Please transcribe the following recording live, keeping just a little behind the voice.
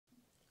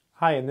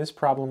Hi, in this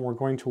problem we're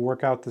going to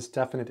work out this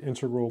definite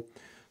integral.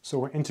 So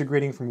we're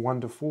integrating from 1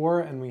 to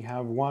 4 and we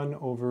have 1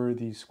 over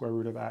the square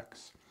root of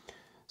x.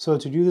 So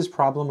to do this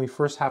problem we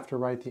first have to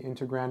write the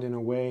integrand in a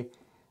way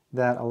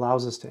that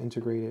allows us to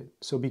integrate it.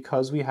 So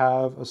because we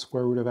have a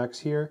square root of x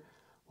here,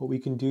 what we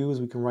can do is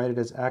we can write it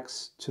as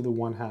x to the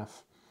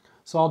 1/2.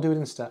 So I'll do it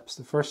in steps.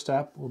 The first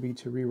step will be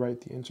to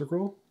rewrite the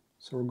integral.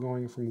 So we're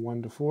going from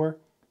 1 to 4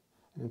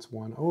 and it's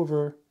 1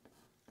 over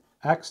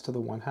x to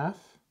the 1/2.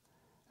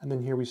 And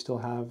then here we still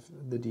have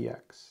the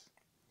dx.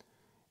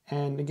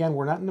 And again,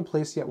 we're not in a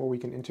place yet where we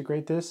can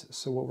integrate this.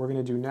 So what we're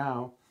going to do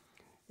now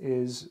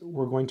is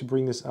we're going to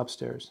bring this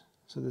upstairs.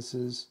 So this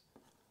is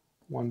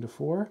 1 to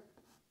 4,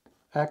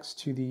 x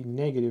to the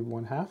negative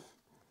 1/2.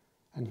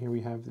 And here we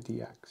have the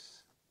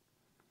dx.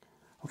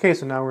 Okay,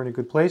 so now we're in a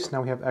good place.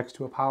 Now we have x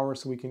to a power,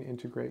 so we can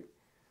integrate.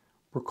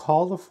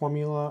 Recall the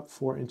formula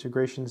for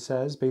integration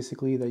says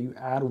basically that you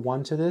add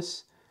 1 to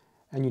this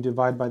and you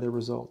divide by the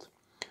result.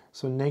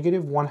 So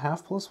negative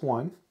 1/2 plus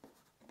 1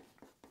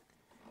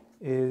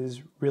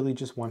 is really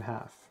just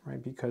 1/2,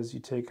 right? Because you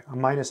take a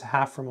minus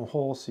half from a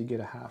whole, so you get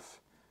a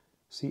half.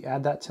 So you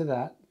add that to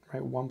that,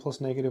 right? 1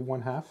 plus negative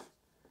 1/2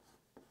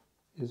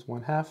 is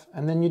 1/2,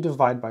 and then you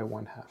divide by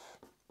 1/2.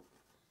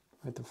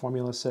 Right? The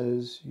formula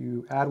says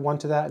you add 1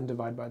 to that and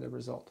divide by the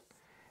result.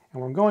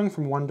 And we're going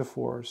from 1 to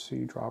 4, so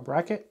you draw a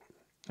bracket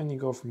and you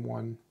go from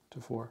 1 to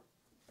 4.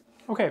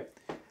 Okay.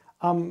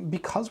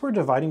 Because we're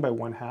dividing by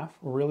 1/2,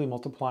 we're really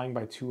multiplying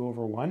by 2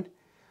 over 1.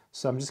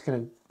 So I'm just going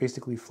to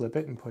basically flip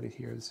it and put it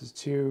here. This is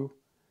 2.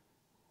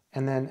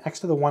 And then x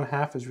to the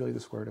 1/2 is really the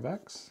square root of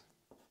x.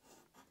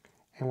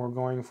 And we're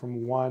going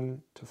from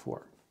 1 to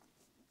 4.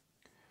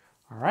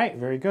 All right,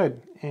 very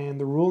good. And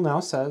the rule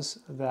now says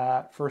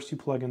that first you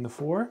plug in the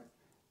 4,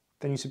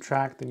 then you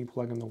subtract, then you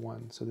plug in the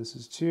 1. So this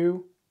is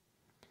 2,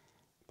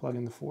 plug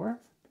in the 4,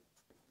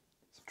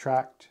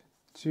 subtract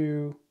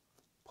 2,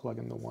 plug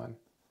in the 1.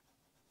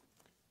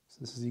 So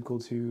this is equal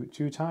to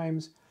 2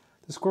 times.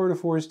 The square root of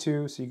 4 is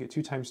 2, so you get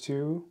 2 times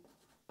 2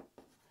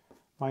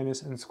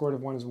 minus, and the square root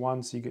of 1 is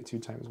 1, so you get 2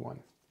 times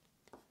 1.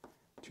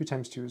 2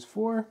 times 2 is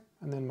 4,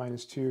 and then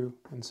minus 2,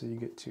 and so you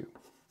get 2.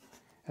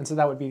 And so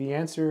that would be the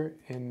answer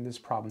in this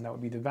problem. That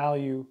would be the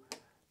value.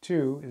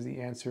 2 is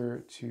the answer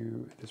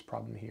to this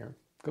problem here.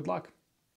 Good luck.